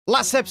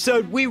Last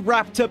episode, we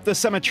wrapped up the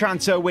summer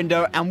transfer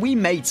window and we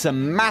made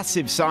some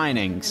massive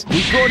signings.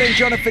 We brought in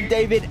Jonathan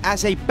David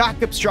as a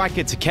backup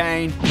striker to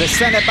Kane, the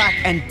centre-back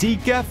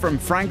Ndika from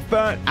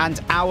Frankfurt,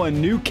 and our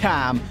new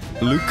cam,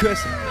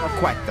 Lucas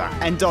Paqueta.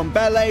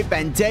 Ndombele,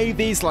 Ben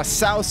Davies, La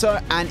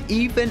Salsa, and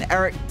even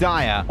Eric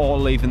Dyer all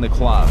leaving the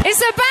club.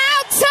 It's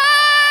about time!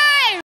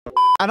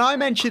 And I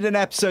mentioned in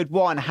episode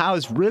 1 how I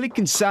was really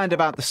concerned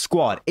about the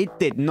squad. It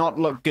did not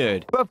look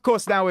good. But of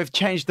course, now we've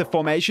changed the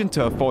formation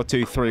to a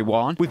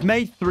 4-2-3-1. We've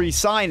made 3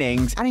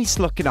 signings, and it's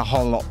looking a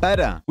whole lot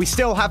better. We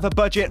still have a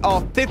budget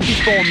of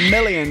 £54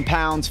 million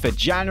for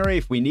January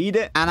if we need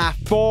it. And our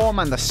form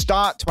and the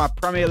start to our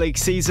Premier League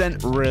season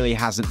really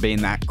hasn't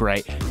been that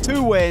great.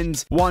 2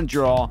 wins, 1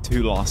 draw,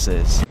 2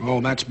 losses.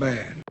 Oh, that's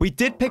bad. We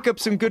did pick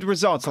up some good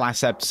results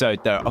last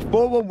episode, though. A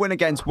 4-1 win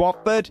against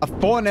Watford, a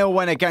 4-0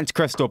 win against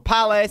Crystal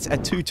Palace, a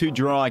 2-2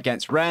 draw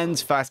against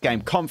Rennes, first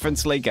game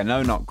Conference League, I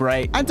know not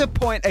great, and a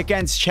point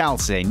against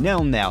Chelsea,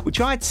 0-0, which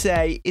I'd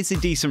say is a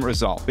decent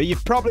result. But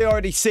you've probably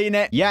already seen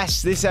it.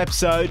 Yes, this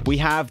episode, we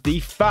have the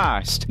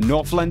first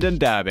North London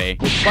derby.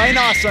 We're playing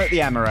Arsenal at the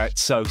Emirates,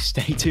 so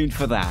stay tuned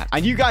for that.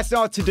 And you guys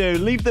know what to do.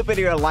 Leave the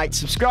video a like,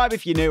 subscribe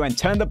if you're new, and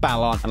turn the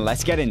bell on, and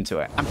let's get into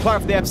it. And player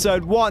of the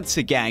episode, once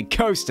again,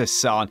 Costa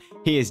Son.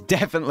 He is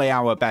definitely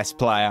our best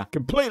player,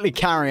 completely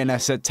carrying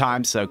us at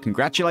times, so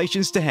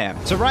congratulations to him.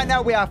 So right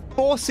now we have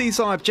 4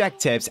 seasonal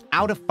objectives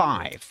out of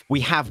 5. We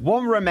have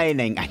 1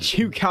 remaining, and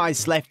you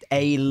guys left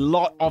a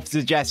lot of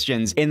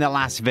suggestions in the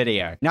last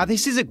video. Now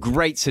this is a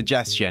great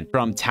suggestion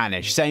from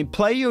Tanish, saying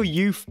play your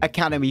youth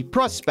academy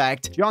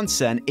prospect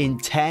Johnson in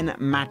 10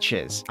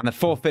 matches. And the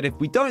forfeit if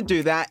we don't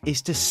do that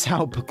is to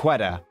sell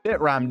Paqueta.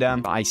 Bit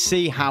random, but I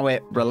see how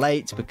it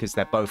relates because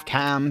they're both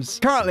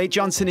cams. Currently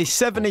Johnson is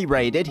 70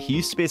 rated. He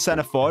used to be a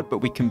centre forward, but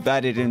we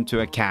converted him to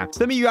a cam.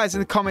 Some of you guys in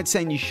the comments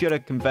saying you should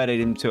have converted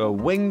him to a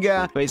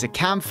winger, but he's a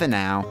cam for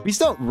now. He's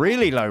not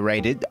really low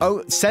rated.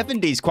 Oh,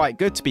 70 is quite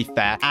good to be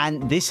fair.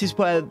 And this is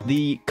where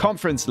the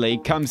Conference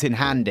League comes in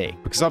handy,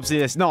 because obviously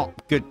there's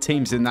not good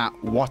teams in that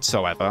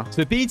whatsoever.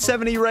 So being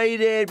 70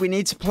 rated, we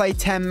need to play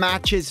 10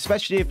 matches,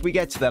 especially if we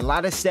get to the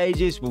latter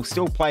stages. We'll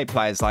still play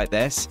players like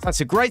this.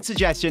 That's a great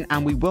suggestion,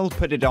 and we will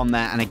put it on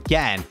there. And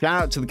again,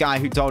 shout out to the guy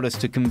who told us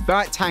to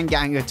convert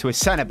Tanganga to a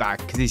centre back,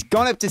 because he's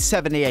gone up to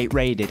 78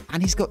 rated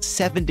and he's got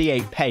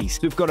 78 pace.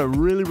 So we've got a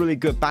really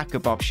good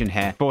backup option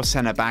here for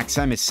centre back,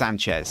 same as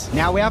Sanchez.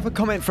 Now we have a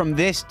comment from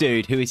this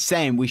dude who is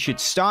saying we should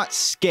start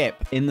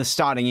Skip in the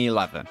starting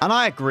 11, and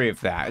I agree with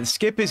that.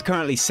 Skip is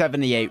currently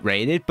 78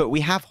 rated, but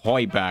we have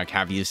Højbjerg,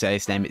 have you say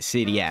his name at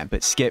CDM,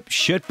 but Skip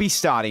should be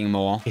starting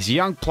more. He's a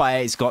young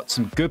player, he's got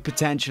some good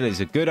potential,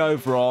 he's a good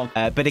overall,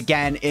 but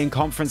again, in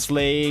Conference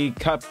League,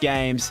 Cup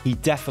games, he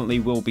definitely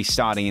will be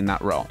starting in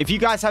that role. If you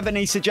guys have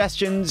any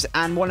suggestions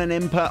and want an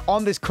input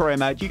on this career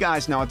mode, you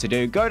guys know what to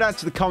do. Go down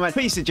to the comment,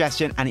 put your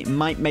suggestion, and it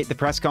might make the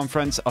press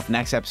conference of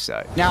next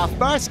episode. Now, our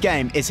first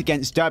game is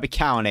against Derby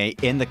County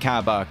in the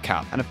Carabao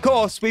Cup. And of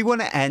course, we want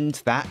to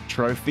end that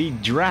trophy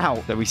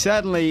drought. So we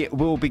certainly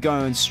will be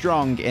going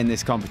strong in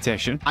this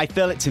competition. I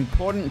feel it's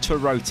important to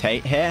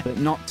rotate here, but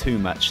not too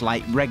much,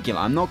 like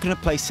regular. I'm not going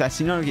to play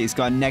Sessino. He's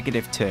got a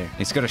 -2.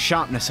 He's got a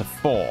sharpness of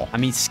 4. I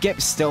mean,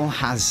 Skip still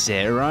has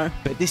 0,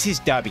 but this is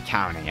Derby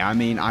County. I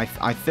mean, I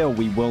feel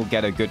we will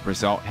get a good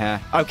result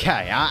here.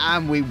 Okay,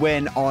 and we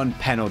win on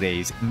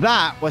penalties.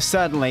 That was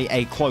certainly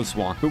a close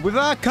one. But with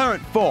our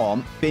current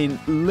form being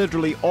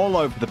literally all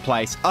over the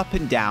place, up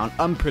and down,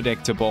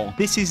 unpredictable,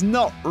 this is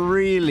not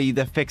really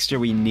the fixture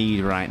we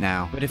need right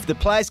now. But if the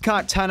players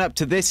can't turn up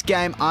to this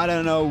game, I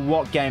don't know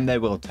what game they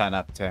will turn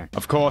up to.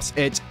 Of course,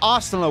 it's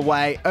Arsenal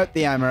away at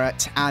the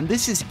Emirates, and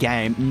this is a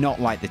game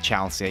not like the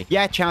Chelsea.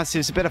 Yeah, Chelsea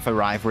is a bit of a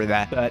rivalry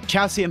there, but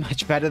Chelsea are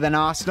much better than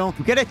Arsenal. If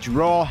we get a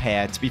draw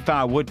here, to be fair,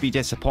 I would be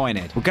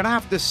disappointed. We're going to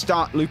have to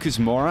start Lucas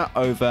Moura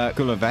over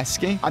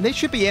Kuleveski, and this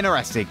should be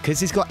interesting because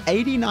he's got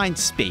 89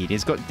 speed,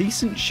 he's got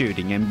decent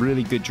shooting and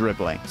really good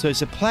dribbling. So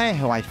it's a player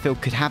who I feel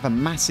could have a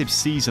massive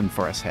season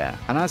for us here.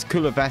 And as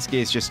Kuleveski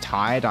is just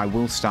tired, I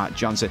will start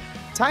Johnson.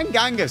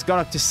 Tanganga's gone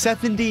up to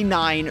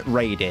 79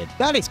 rated.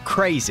 That is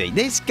crazy.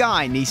 This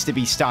guy needs to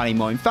be starting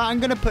more. In fact, I'm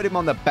going to put him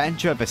on the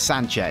bench over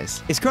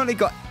Sanchez. He's currently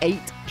got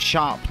 8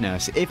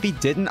 sharpness. If he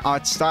didn't,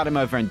 I'd start him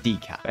over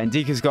Ndika.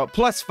 Ndika's got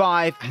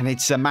 +5, and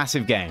it's a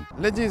massive game.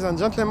 Ladies and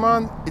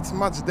gentlemen, it's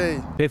match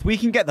day. If we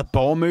can get the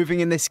ball moving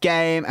in this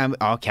game, and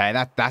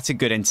okay, that's a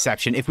good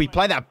interception. If we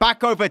play that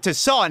back over to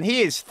Son,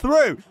 he is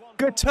through.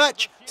 Good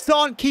touch.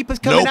 Son, keepers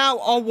coming out.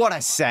 Oh, what a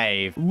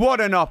save.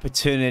 What an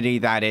opportunity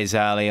that is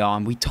early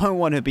on. We don't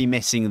want to be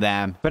missing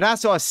them. But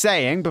as I was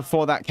saying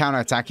before that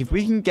counter-attack, if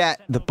we can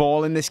get the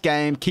ball in this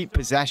game, keep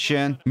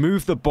possession,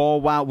 move the ball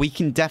well, we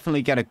can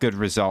definitely get a good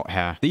result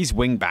here. These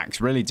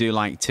wing-backs really do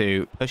like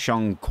to push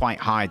on quite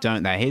high,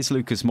 don't they? Here's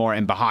Lucas Moura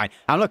in behind.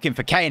 I'm looking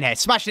for Kane here.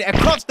 Smashing it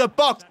across the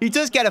box. He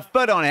does get a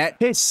foot on it.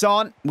 Here's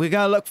Son. We're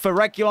going to look for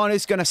Reguilon,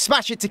 who's going to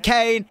smash it to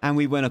Kane, and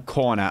we win a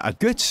corner. A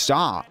good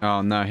start.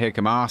 Oh, no. Here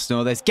come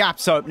Arsenal. There's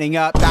gaps opening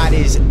up. That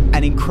is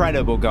an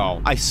incredible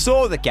goal. I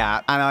saw the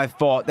gap and I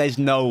thought, there's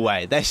no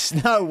way. There's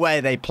no way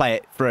they play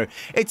it through.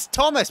 It's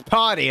Thomas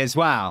Partey as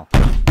well.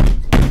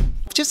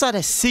 Just had a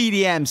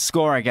CDM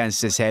score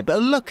against us here,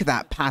 but look at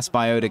that pass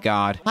by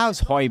Odegaard.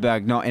 How's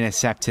Højbjerg not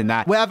intercepting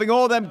that? We're having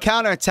all them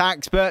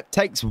counter-attacks, but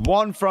takes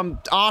one from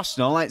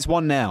Arsenal. It's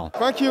 1-0.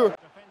 Thank you.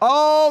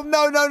 Oh,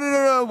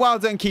 no. Well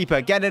done,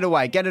 keeper. Get it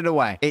away. Get it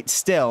away. It's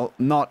still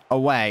not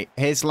away.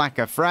 Here's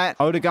Lacazette.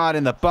 Odegaard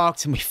in the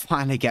box, and we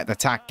finally get the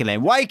tackle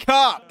in. Wake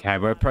up! Okay,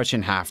 we're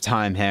approaching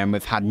half-time here, and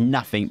we've had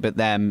nothing but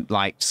them,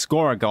 like,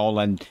 score a goal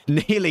and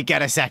nearly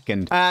get a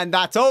second. And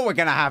that's all we're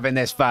going to have in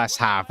this first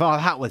half. Oh,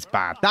 that was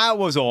bad. That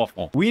was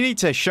awful. We need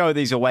to show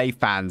these away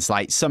fans,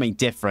 like, something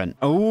different.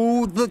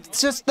 Oh,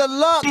 just the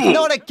luck.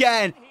 Not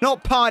again.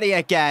 Not party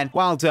again.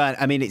 Well done.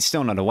 I mean, it's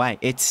still not away.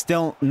 It's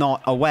still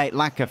not away.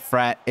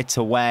 Lacazette. It's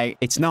away.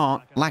 It's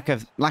not.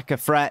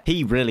 Lacazette.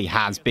 He really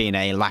has been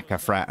a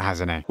Lacazette,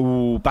 hasn't he?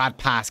 Ooh, bad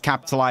pass.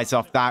 Capitalize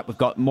off that. We've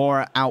got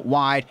Mora out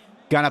wide.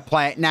 Gonna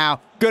play it now.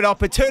 Good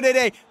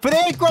opportunity for the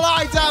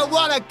equaliser.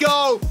 What a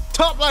goal.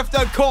 Top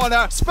left-hand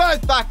corner. Spurs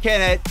back in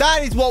it.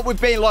 That is what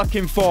we've been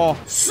looking for.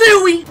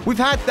 Suey! We've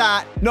had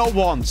that not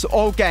once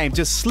all game.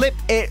 Just slip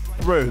it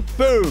through.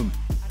 Boom.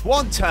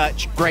 One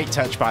touch. Great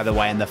touch, by the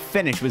way, and the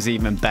finish was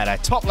even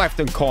better. Top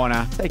left-hand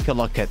corner. Take a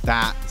look at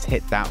that. It's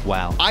hit that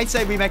well. I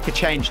say we make a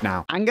change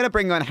now. I'm going to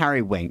bring on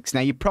Harry Winks. Now,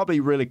 you're probably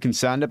really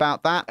concerned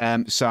about that,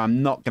 so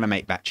I'm not going to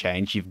make that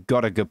change. You've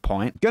got a good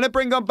point. Going to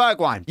bring on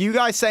Bergwijn. You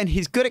guys saying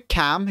he's good at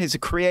cam. He's a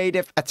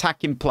creative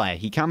attacking player.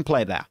 He can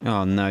play there.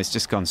 Oh, no. He's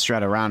just gone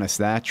straight around us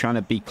there, trying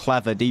to be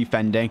clever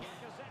defending.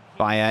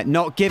 By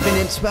not giving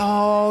him...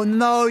 Oh,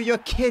 no, you're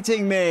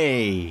kidding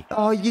me.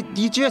 Oh, you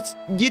just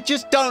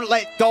don't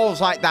let goals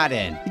like that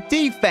in.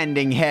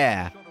 Defending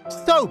here.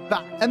 So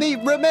bad. I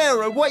mean,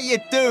 Romero, what are you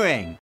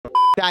doing?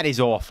 That is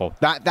awful.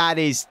 That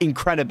is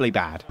incredibly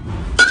bad.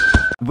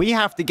 We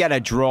have to get a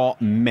draw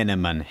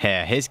minimum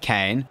here. Here's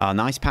Kane. Oh,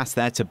 nice pass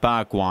there to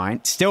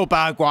Bergwijn. Still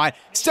Bergwijn.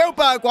 Still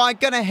Bergwijn.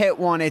 Gonna hit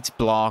one. It's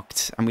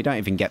blocked. And we don't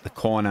even get the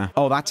corner.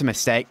 Oh, that's a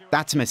mistake.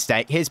 That's a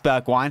mistake. Here's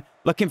Bergwijn.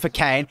 Looking for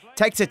Kane.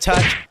 Takes a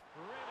touch.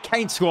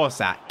 Kane scores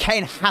that.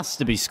 Kane has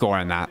to be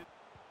scoring that.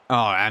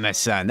 Oh,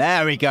 Emerson.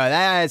 There we go.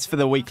 There's for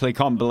the weekly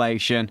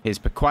compilation. Here's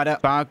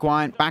Paqueta.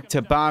 Bergwijn. Back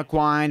to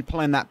Bergwijn.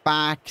 Pulling that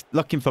back.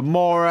 Looking for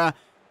Mora.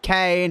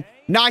 Kane.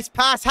 Nice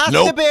pass. Has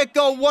to be a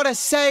goal. What a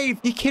save.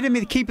 You kidding me?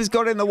 The keeper's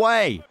got in the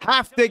way.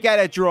 Have to get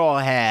a draw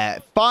here.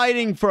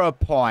 Fighting for a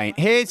point.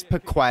 Here's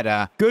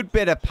Paqueta. Good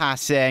bit of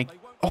passing.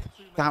 Oh,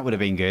 that would have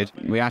been good.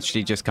 We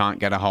actually just can't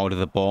get a hold of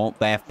the ball.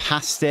 They have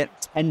passed it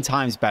 10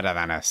 times better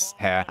than us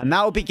here. And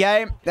that will be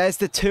game. There's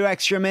the 2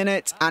 extra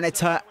minutes, and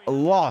it's a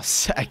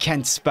loss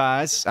against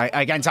Spurs,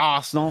 against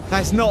Arsenal.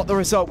 That's not the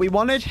result we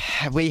wanted.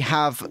 We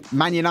have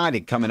Man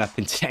United coming up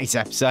in today's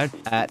episode.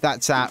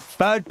 That's our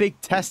 3rd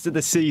big test of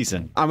the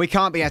season. And we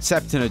can't be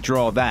accepting a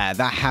draw there.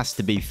 That has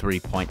to be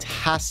 3 points.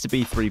 Has to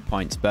be 3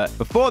 points. But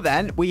before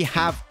then, we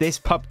have this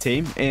pub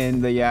team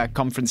in the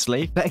Conference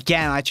League. But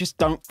again, I just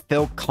don't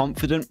feel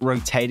confident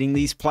rotating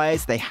these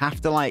players. They have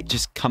to, like,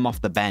 just come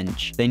off the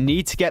bench. They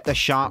need to get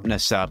the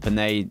sharpness up, and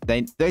they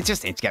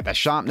just need to get their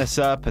sharpness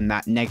up and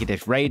that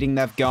negative rating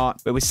they've got.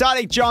 But we're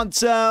starting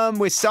Johnson,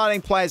 we're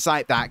starting players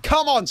like that.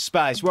 Come on,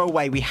 Spurs, we're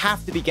away. We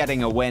have to be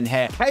getting a win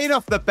here. Kane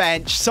off the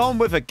bench, Son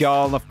with a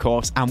goal, of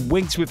course, and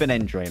Winks with an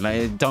injury.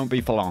 Like, don't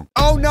be for long.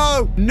 Oh,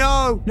 no.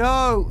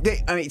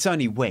 I mean, it's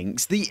only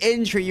Winks. The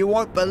injury, you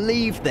won't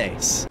believe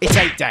this. It's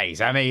 8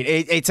 days. I mean,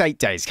 it's 8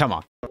 days. Come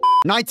on.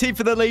 19th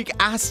for the league,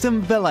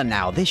 Aston Villa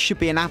now. This should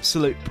be an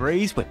absolute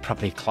breeze. We're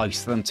probably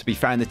close to them, to be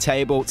fair, in the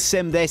table.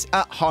 Sim this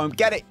at home.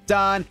 Get it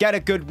done. Get a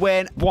good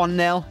win.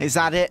 1-0. Is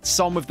that it?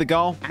 Son with the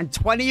goal. And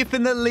 20th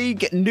in the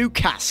league,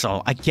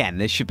 Newcastle. Again,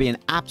 this should be an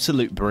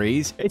absolute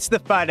breeze. It's the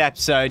 3rd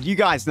episode. You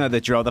guys know the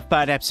drill. The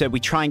 3rd episode, we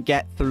try and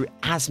get through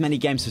as many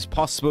games as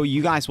possible.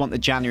 You guys want the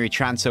January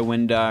transfer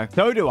window.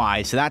 So do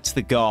I. So that's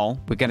the goal.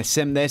 We're going to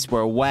sim this.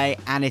 We're away.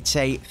 And it's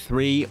a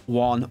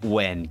 3-1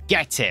 win.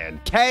 Get in.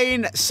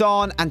 Kane,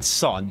 Son, and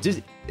Son.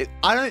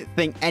 I don't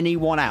think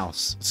anyone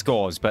else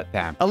scores but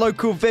them. A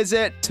local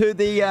visit to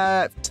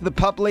the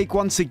pub league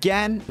once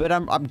again, but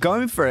I'm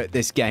going for it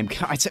this game,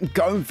 guys. I'm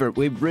going for it.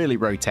 We're really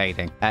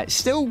rotating.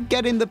 Still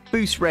getting the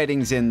boost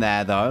ratings in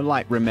there though,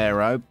 like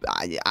Romero.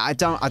 I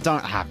don't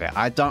have it.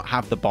 I don't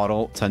have the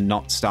bottle to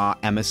not start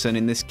Emerson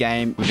in this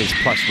game with his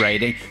plus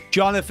rating.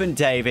 Jonathan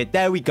David.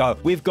 There we go.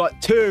 We've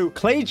got 2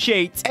 clean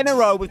sheets in a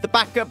row with the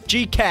backup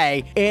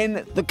GK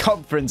in the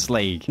Conference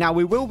League. Now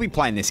we will be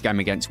playing this game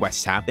against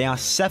West Ham. They are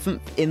 7th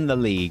in the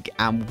league,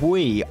 and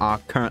we are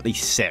currently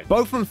 6th.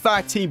 Both on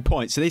 13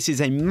 points, so this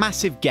is a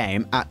massive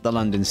game at the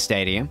London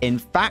Stadium. In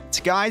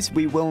fact, guys,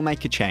 we will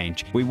make a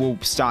change. We will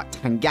start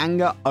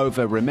Tanganga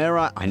over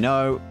Ramiro. I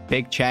know,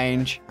 big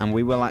change, and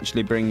we will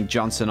actually bring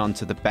Johnson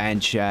onto the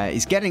bench.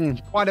 He's getting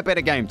quite a bit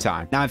of game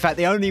time. Now, in fact,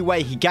 the only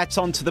way he gets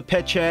onto the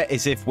pitcher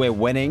is if we're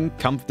winning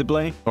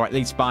comfortably, or at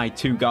least by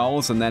 2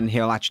 goals, and then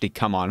he'll actually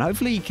come on.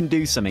 Hopefully, he can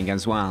do something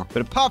as well.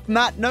 But apart from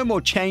that, no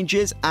more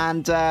changes,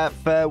 and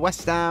for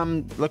West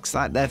Ham, looks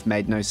like they've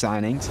made no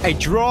signings. A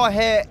draw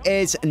here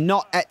is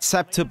not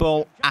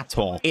acceptable at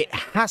all. It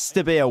has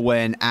to be a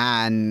win,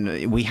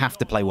 and we have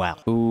to play well.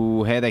 Ooh,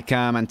 Ooh, here they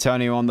come.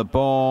 Antonio on the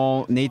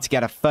ball. Need to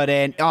get a foot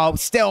in. Oh,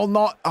 still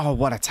not. Oh,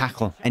 what a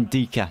tackle.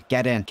 Ndika,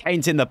 get in.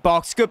 Kane's in the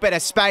box. Good bit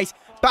of space.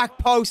 Back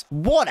post.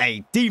 What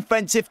a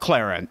defensive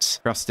clearance.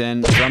 Crossed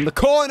in from the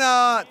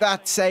corner.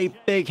 That's a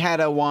big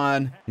header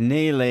one.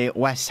 Nearly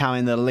West Ham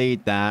in the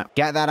lead there.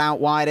 Get that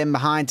out wide in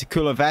behind to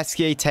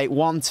Kuleveski. Take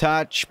one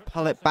touch.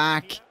 Pull it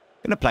back.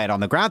 Gonna play it on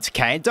the ground to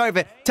Kane.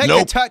 Dove. Take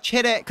the touch.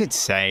 Hit it. Good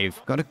save.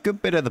 Got a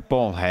good bit of the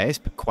ball here. It's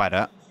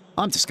Paqueta.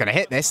 I'm just gonna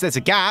hit this. There's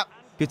a gap.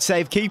 Good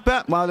save,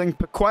 keeper. Well done,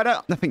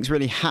 Paqueta. Nothing's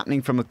really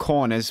happening from the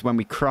corners when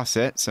we cross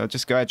it, so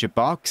just go edge your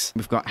box.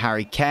 We've got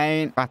Harry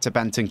Kane. Back to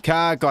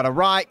Bentancur. Got a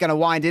right. Gonna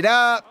wind it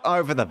up.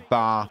 Over the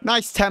bar.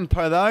 Nice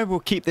tempo, though.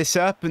 We'll keep this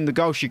up, and the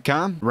goal should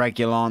come.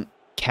 Reguilon.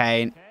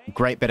 Kane.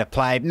 Great bit of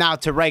play. Now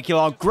to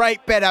Reguilon.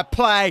 Great bit of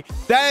play.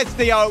 There's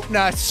the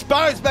opener.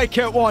 Spurs make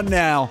it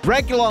 1-0.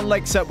 Reguilon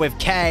links up with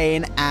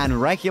Kane, and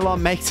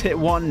Reguilon makes it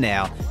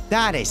 1-0.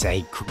 That is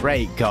a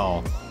great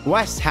goal.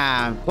 West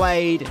Ham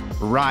played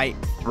right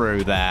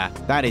through there.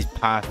 That is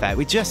perfect.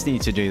 We just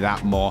need to do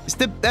that more.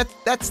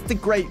 That's the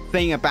great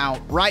thing about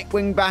right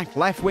wing back,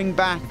 left wing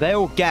back.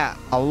 They'll get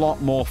a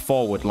lot more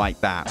forward like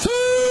that.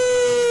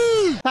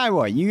 Tell you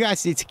what, you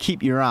guys need to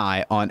keep your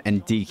eye on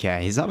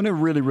Ndika. He's having a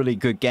really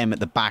good game at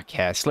the back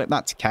here. Slip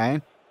that to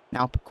Kane.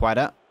 Now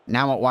Paqueta.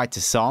 Now at wide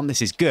to Son.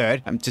 This is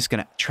good. I'm just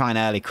going to try and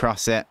early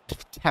cross it.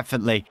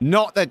 Definitely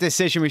not the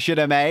decision we should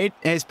have made.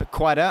 Here's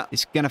Paqueta.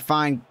 He's going to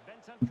find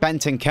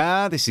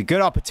Bentancur. This is a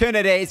good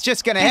opportunity. It's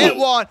just going to hit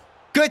one.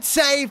 Good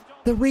save.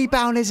 The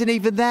rebound isn't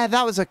even there.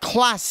 That was a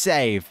class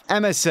save.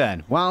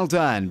 Emerson. Well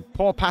done.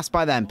 Poor pass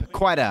by them.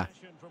 Paqueta.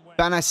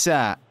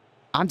 Benacer.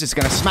 I'm just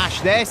going to smash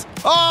this.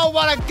 Oh,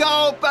 what a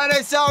goal.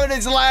 Benacer on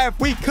his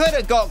left. We could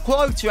have got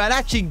closer and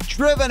actually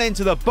driven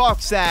into the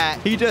box there.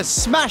 He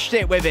just smashed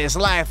it with his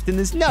left, and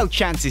there's no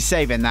chance he's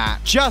saving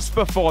that. Just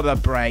before the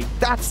break.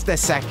 That's the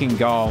second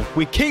goal.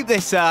 We keep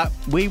this up.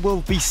 We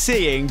will be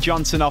seeing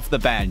Johnson off the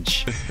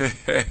bench.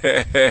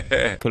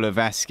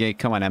 Kuleveski.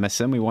 Come on,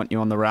 Emerson. We want you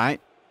on the right.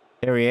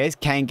 Here he is.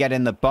 Kane get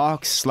in the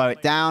box. Slow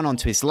it down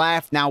onto his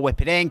left. Now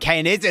whip it in.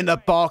 Kane is in the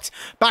box.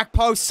 Back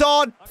post.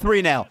 Son.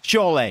 3-0.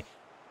 Surely.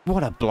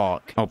 What a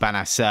block. Oh,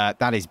 Benacer,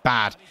 that is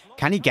bad.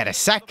 Can he get a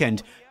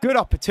second? Good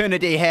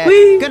opportunity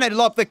here. Gonna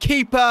lob the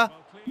keeper.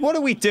 What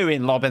are we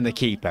doing lobbing the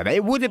keeper?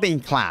 It would have been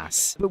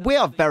class. But we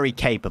are very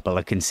capable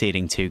of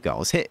conceding 2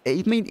 goals.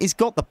 I mean, he's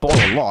got the ball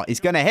a lot. He's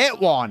gonna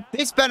hit one.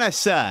 This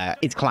Benacer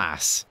is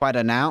class.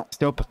 Paqueta now.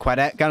 Still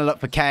Paqueta. Gonna look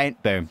for Kane.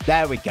 Boom.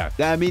 There we go.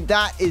 I mean,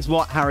 that is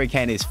what Harry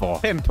Kane is for.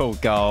 Simple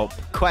goal.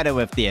 Paqueta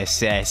with the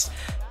assist.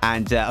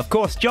 And, of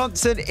course,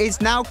 Johnson is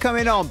now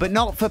coming on, but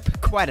not for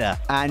Paqueta.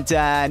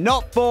 And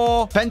not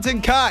for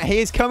Bentancur.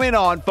 He is coming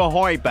on for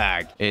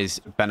Højbjerg. Is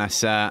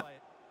Benacer.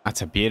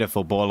 That's a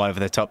beautiful ball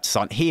over the top to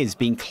Son. He has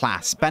been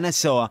class.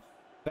 Benacer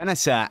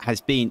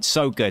has been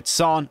so good.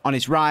 Son on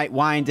his right,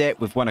 wind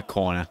it. We've won a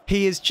corner.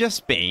 He has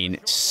just been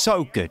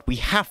so good. We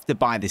have to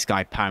buy this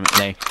guy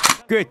permanently.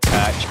 Good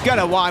touch.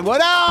 Gonna wind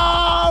one.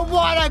 Oh,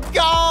 what a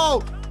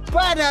goal!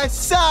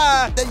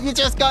 Benacer! You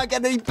just can't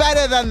get any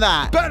better than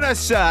that.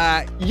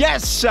 Benacer!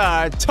 Yes,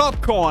 sir.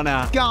 Top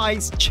corner.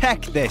 Guys,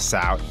 check this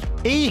out.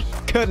 He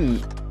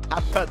couldn't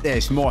have put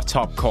this more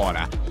top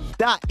corner.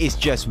 That is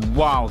just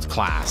world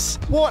class.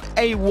 What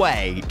a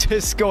way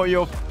to score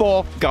your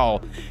 4th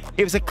goal.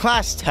 It was a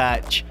class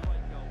touch.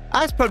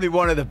 That's probably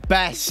one of the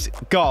best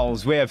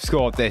goals we have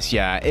scored this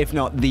year, if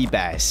not the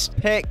best.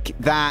 Pick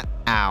that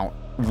out.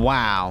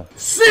 Wow.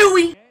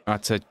 Silly!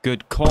 That's a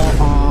good call.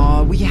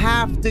 Oh, we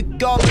have to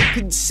go and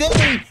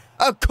concede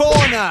a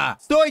corner.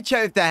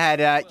 Stoichkov with the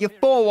header. You're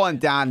 4-1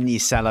 down and you're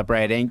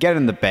celebrating. Get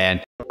in the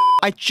bin.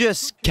 I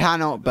just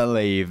cannot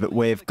believe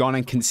we've gone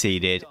and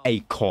conceded a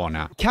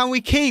corner. Can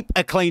we keep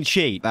a clean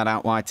sheet? That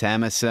out wide to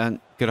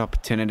Emerson. Good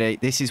opportunity.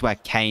 This is where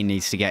Kane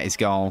needs to get his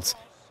goals.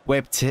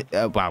 Whipped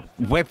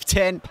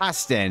in,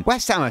 passed in.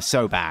 West Ham are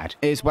so bad.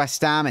 It's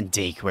West Ham and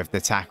Deke with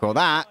the tackle.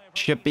 That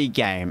should be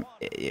game.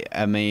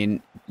 I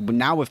mean,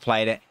 now we've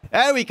played it.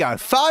 There we go.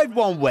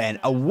 5-1 win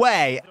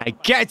away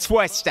against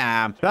West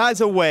Ham. That's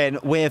a win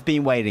we have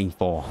been waiting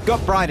for.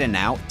 Got Brighton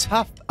now.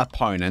 Tough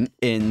opponent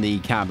in the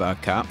Carabao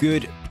Cup.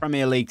 Good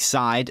Premier League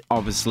side,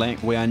 obviously.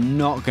 We are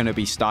not going to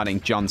be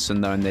starting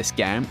Johnson, though, in this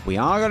game. We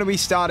are going to be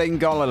starting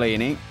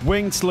Golalini.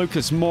 Wings,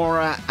 Lucas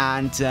Moura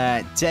and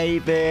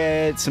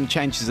David. Some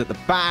changes at the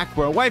back.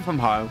 We're away from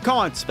home. Come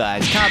on,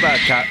 Spurs. Carabao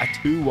Cup, a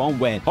 2-1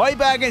 win.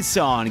 Højbjerg and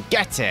Son,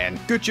 get in.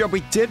 Good job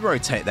we did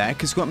rotate there,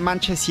 because we've got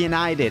Manchester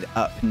United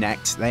up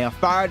next. They are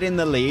 3rd in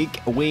the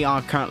league. We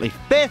are currently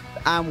 5th,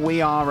 and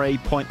we are a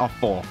point off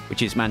 4th,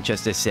 which is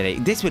Manchester City.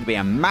 This would be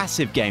a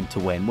massive game to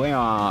win. We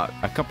are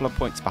a couple of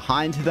points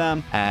behind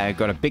them.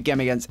 Got a big game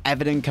against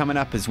Everton coming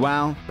up as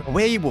well.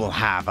 We will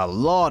have a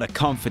lot of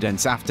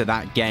confidence after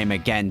that game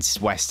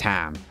against West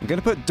Ham. I'm going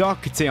to put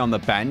Doherty on the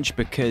bench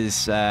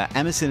because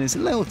Emerson is a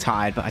little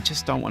tired, but I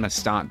just don't want to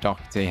start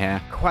Doherty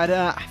here.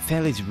 Paqueta, I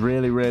feel it's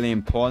really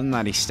important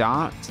that he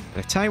starts.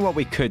 I'll tell you what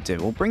we could do.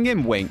 We'll bring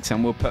in Winks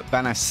and we'll put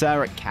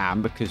Benacer at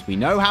cam because we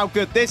know how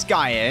good this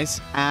guy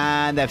is.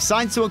 And they've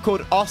signed someone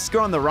called Oscar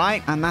on the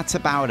right, and that's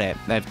about it.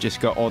 They've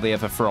just got all the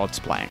other frauds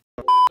playing.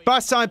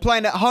 First time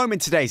playing at home in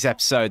today's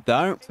episode,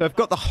 though. So we've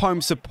got the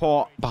home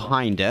support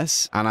behind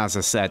us. And as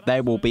I said, they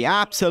will be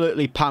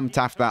absolutely pumped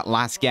after that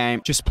last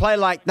game. Just play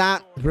like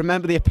that.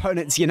 Remember the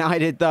opponent's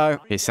United, though.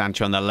 Here's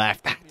Sancho on the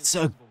left. That's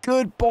a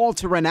good ball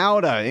to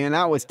Ronaldo. You know,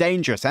 that was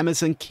dangerous.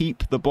 Emerson,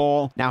 keep the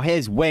ball. Now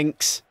here's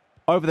Winks.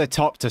 Over the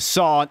top to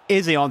Son.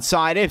 Is he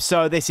onside? If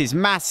so, this is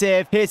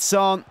massive. Here's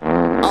Son.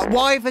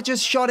 Why have I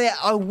just shot it?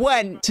 I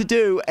went to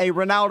do a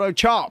Ronaldo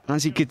chop.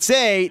 As you could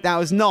see, that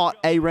was not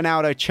a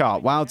Ronaldo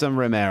chop. Well done,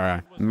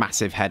 Romero.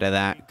 Massive header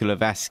there.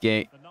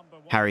 Gulaveski.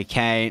 Harry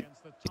Kane.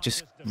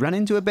 Just run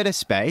into a bit of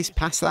space.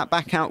 Pass that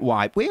back out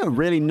wide. We are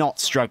really not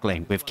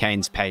struggling with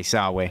Kane's pace,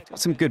 are we? Got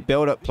some good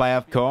build-up play,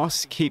 of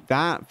course. Keep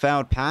that.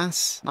 Failed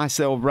pass. Nice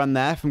little run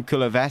there from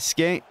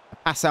Gulaveski.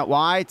 Pass out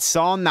wide.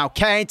 Son. Now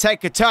Kane.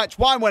 Take a touch.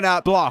 One went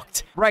up.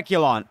 Blocked.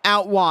 Reguilon.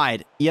 Out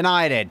wide.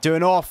 United.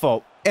 Doing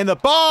awful. In the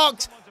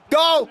box.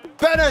 Goal.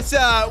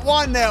 Benacer.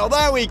 1-0.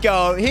 There we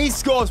go. He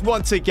scores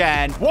once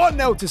again.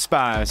 1-0 to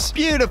Spurs.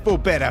 Beautiful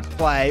bit of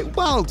play.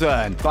 Well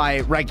done by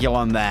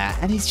Reguilon there.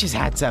 And he's just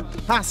had to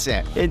pass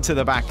it into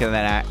the back of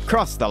the net.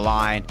 Cross the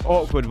line.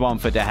 Awkward one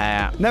for De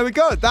Gea. There we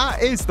go.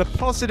 That is the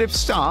positive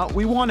start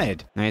we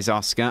wanted. There's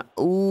Oscar.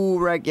 Ooh,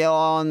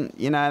 Reguilon.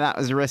 You know, that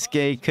was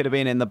risky. Could have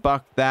been in the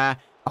buck there.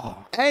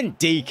 Oh,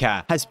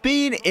 Ndika has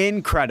been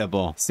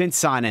incredible since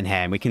signing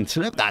him. We can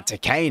flip that to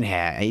Kane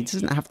here. He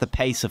doesn't have the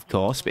pace, of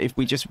course, but if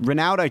we just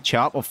Ronaldo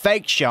chop or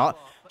fake shot,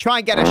 try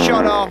and get a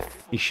shot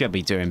off, he should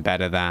be doing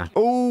better there.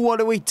 Oh,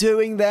 what are we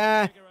doing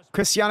there?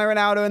 Cristiano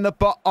Ronaldo in the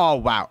oh,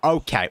 wow.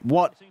 Okay,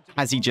 what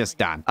has he just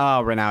done?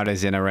 Oh,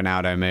 Ronaldo's in a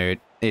Ronaldo mood.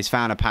 He's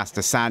found a pass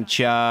to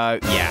Sancho.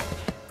 Yeah.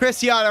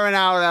 Cristiano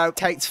Ronaldo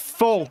takes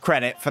full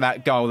credit for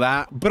that goal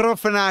there.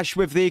 Brufanash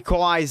with the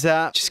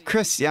equalizer. Just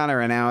Cristiano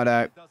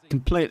Ronaldo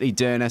completely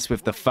doing us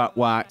with the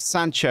footwork.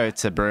 Sancho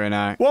to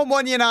Bruno.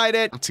 1-1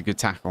 United. That's a good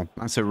tackle.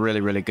 That's a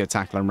really, really good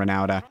tackle on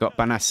Ronaldo. Got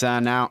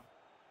Benacer now.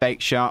 Fake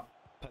shot.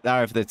 Put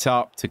that over the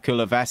top to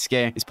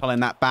Kuleveski. He's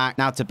pulling that back.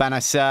 Now to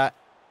Benacer.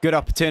 Good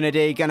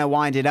opportunity. Gonna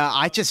wind it up.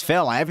 I just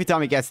feel like every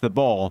time he gets the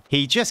ball,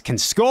 he just can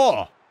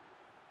score.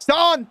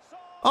 Son!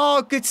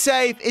 Oh, good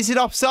save. Is it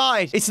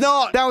offside? It's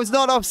not. That was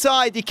not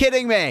offside. You're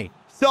kidding me.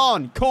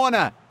 Son,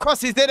 corner.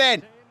 Crosses it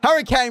in.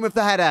 Harry Kane with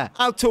the header.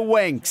 Out to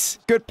Winks.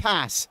 Good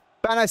pass.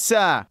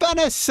 Benacer.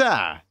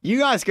 Benacer. You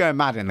guys going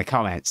mad in the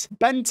comments.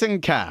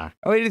 Bentancur.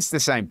 Oh, it is the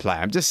same player.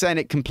 I'm just saying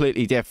it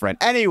completely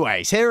different.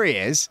 Anyways, here he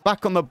is.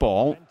 Back on the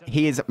ball.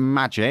 He is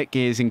magic.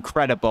 He is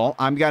incredible.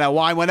 I'm going to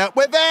wind one up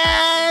with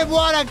him.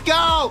 What a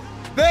goal.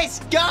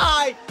 This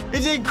guy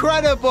is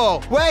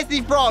incredible. Where's he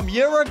from?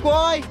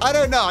 Uruguay? I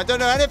don't know. I don't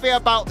know anything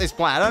about this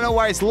player. I don't know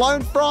where he's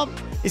loaned from.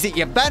 Is it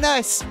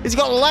Juventus? He's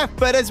got a left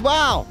foot as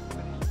well.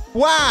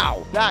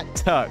 Wow. That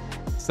took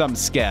some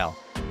skill.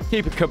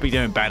 Keeper could be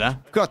doing better.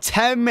 We've got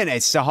 10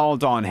 minutes to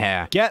hold on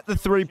here. Get the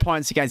 3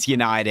 points against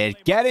United.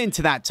 Get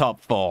into that top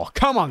 4.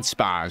 Come on,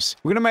 Spurs.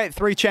 We're going to make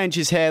 3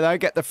 changes here, though.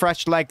 Get the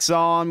fresh legs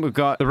on. We've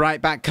got the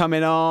right back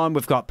coming on.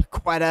 We've got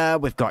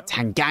Paqueta. We've got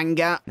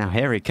Tanganga. Now,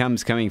 here he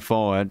comes coming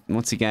forward.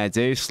 What's he going to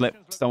do? Slip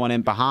someone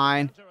in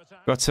behind.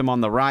 Got some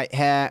on the right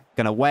here.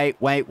 Going to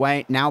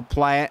wait. Now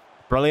play it.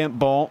 Brilliant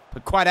ball.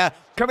 Paqueta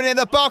coming in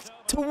the box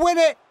to win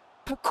it.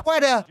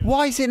 Paqueta.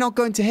 Why is it not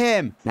going to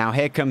him? Now,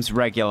 here comes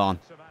Reguilon.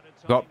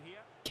 Got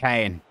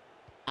Kane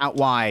out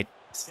wide.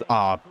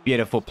 Oh,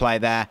 beautiful play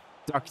there.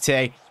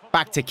 Doherty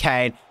back to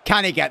Kane.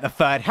 Can he get the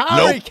third?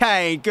 Harry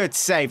Kane. Good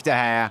save to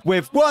Gea.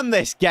 We've won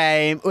this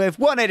game. We've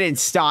won it in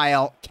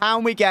style.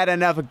 Can we get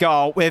another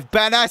goal with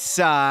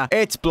Benacer?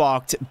 It's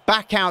blocked.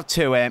 Back out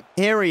to him.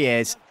 Here he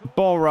is.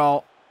 Ball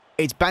roll.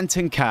 It's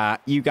Bentancur.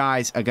 You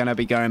guys are going to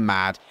be going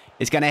mad.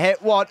 It's going to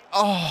hit what?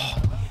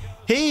 Oh,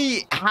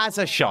 he has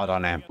a shot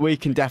on him. We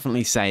can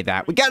definitely say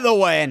that. We get the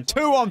win.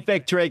 2-1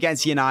 victory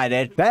against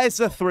United. There's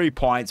the 3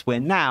 points. We're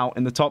now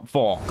in the top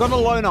 4. Got a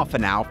loan offer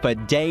now for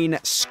Dane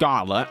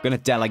Scarlett. Going to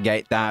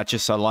delegate that.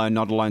 Just a loan,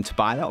 not a loan to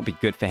buy. That'll be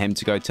good for him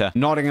to go to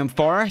Nottingham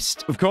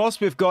Forest. Of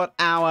course, we've got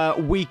our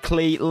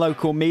weekly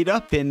local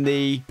meetup in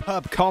the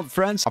pub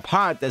conference. I've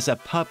heard there's a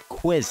pub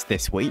quiz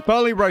this week.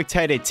 Fully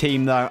rotated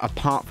team, though,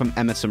 apart from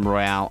Emerson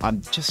Royale.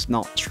 I'm just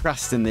not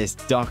trusting this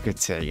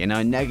Doherty. You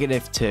know,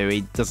 -2.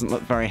 He doesn't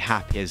look very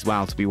happy as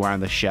well to be wearing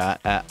the shirt.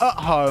 At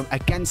home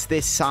against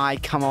this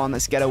side. Come on,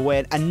 let's get a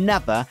win.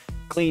 Another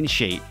clean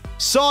sheet.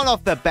 Son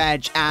off the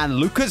bench and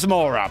Lucas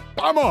Moura.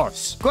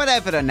 Vamos! Got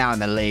Everton now in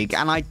the league,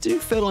 and I do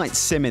feel like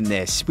simming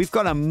this. We've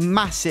got a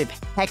massive,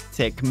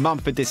 hectic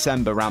month of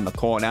December around the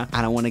corner,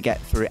 and I want to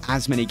get through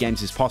as many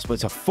games as possible.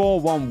 It's a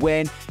 4-1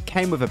 win.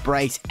 Came with a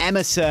brace.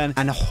 Emerson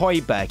and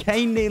Højbjerg.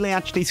 Kane nearly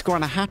actually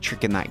scoring a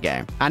hat-trick in that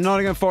game. And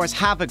Nottingham Forest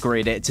have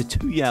agreed it. It's a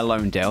 2-year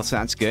loan deal, so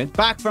that's good.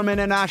 Back from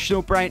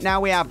international break.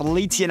 Now we have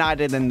Leeds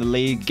United in the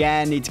league.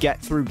 Again, need to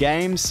get through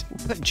games.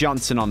 We'll put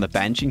Johnson on the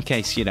bench in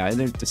case, you know,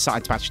 they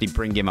decide to actually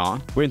bring him on.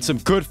 on. We're in some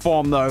good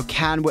form, though.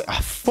 Can we...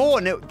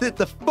 4-0.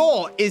 The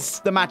 4 is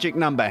the magic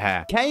number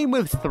here. Kane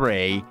with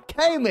 3.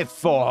 Kane with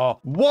 4.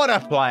 What a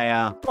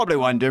player. Probably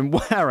wondering,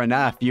 where on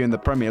earth are you in the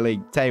Premier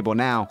League table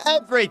now?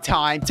 Every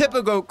time,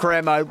 typical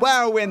career mode.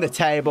 Where are we in the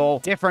table?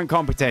 Different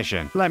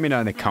competition. Let me know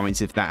in the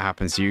comments if that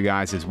happens to you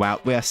guys as well.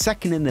 We are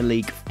second in the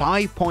league,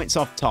 5 points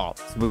off top.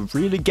 So we're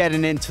really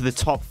getting into the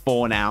top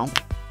 4 now.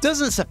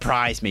 Doesn't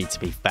surprise me, to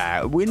be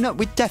fair. We're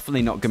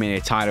definitely not going to be in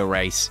a title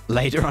race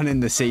later on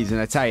in the season,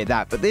 I tell you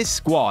that. But this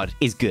squad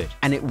is good,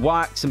 and it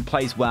works and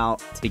plays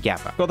well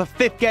together. Got the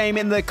 5th game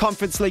in the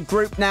Conference League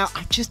group now.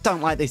 I just don't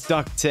like this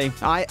Doherty.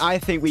 I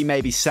think we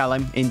maybe sell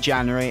him in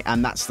January,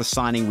 and that's the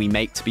signing we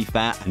make, to be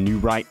fair. A new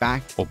right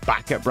back, or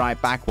backup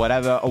right back,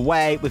 whatever.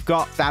 Away, we've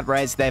got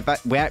Fadrez.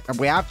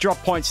 We have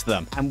dropped points to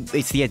them, and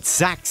it's the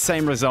exact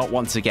same result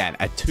once again.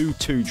 A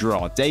 2-2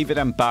 draw. David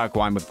and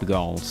Bergwijn with the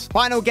goals.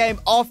 Final game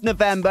of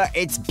November.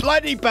 It's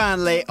bloody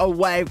Burnley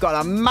away. We've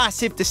got a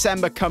massive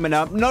December coming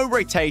up. No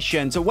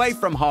rotations. Away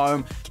from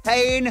home.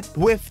 Kane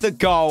with the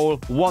goal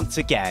once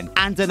again.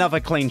 And another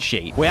clean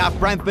sheet. We have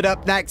Brentford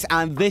up next.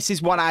 And this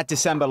is what our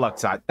December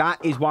looks like. That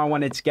is why I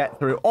wanted to get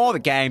through all the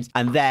games.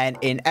 And then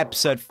in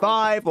episode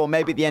 5, or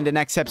maybe at the end of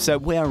next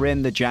episode, we are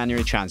in the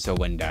January transfer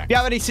window. If you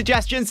have any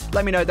suggestions,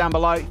 let me know down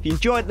below. If you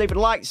enjoyed, leave it a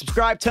like,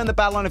 subscribe, turn the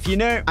bell on if you're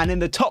new. And in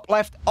the top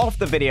left of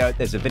the video,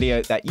 there's a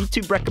video that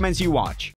YouTube recommends you watch.